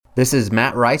This is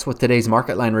Matt Rice with today's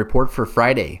Market Line report for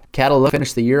Friday. Cattle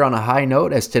finished the year on a high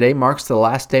note as today marks the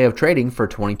last day of trading for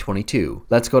 2022.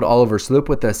 Let's go to Oliver Sloop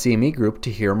with the CME Group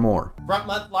to hear more. Front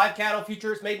month live cattle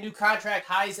futures made new contract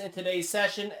highs in today's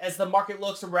session as the market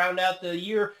looks to round out the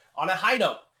year on a high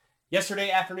note.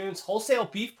 Yesterday afternoon's wholesale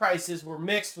beef prices were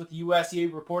mixed, with the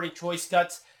USDA reporting choice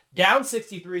cuts down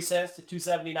 63 cents to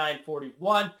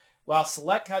 279.41. While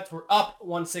select cuts were up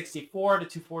 164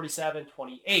 to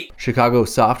 247.28. Chicago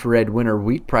soft red winter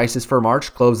wheat prices for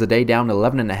March closed the day down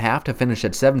 11.5 to finish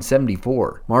at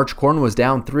 774. March corn was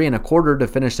down 3.25 to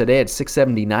finish the day at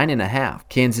 679.5.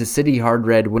 Kansas City hard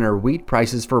red winter wheat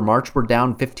prices for March were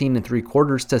down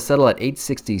 15.75 to settle at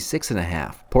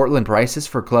 866.5. Portland prices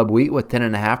for club wheat with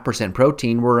 10.5%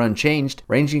 protein were unchanged,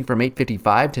 ranging from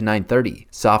 855 to 930.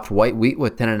 Soft white wheat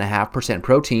with 10.5%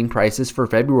 protein prices for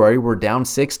February were down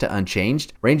 6 to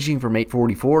unchanged, ranging from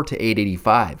 844 to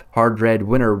 885. Hard red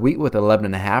winter wheat with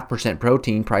 11.5%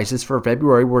 protein prices for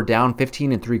February were down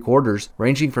 15.75,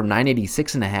 ranging from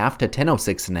 986.5 to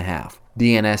 1006.5.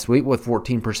 DNS wheat with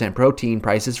 14% protein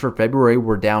prices for February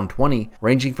were down 20,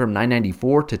 ranging from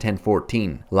 994 to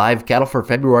 1014. Live cattle for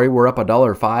February were up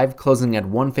 $1.05, closing at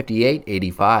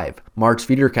 158.85. March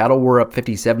feeder cattle were up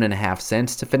 57.5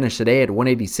 cents to finish the day at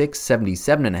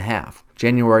 186.77.5.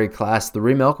 January class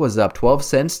 3 milk was up 12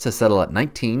 cents to settle at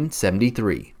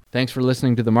 19.73. Thanks for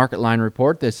listening to the Market Line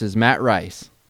report. This is Matt Rice.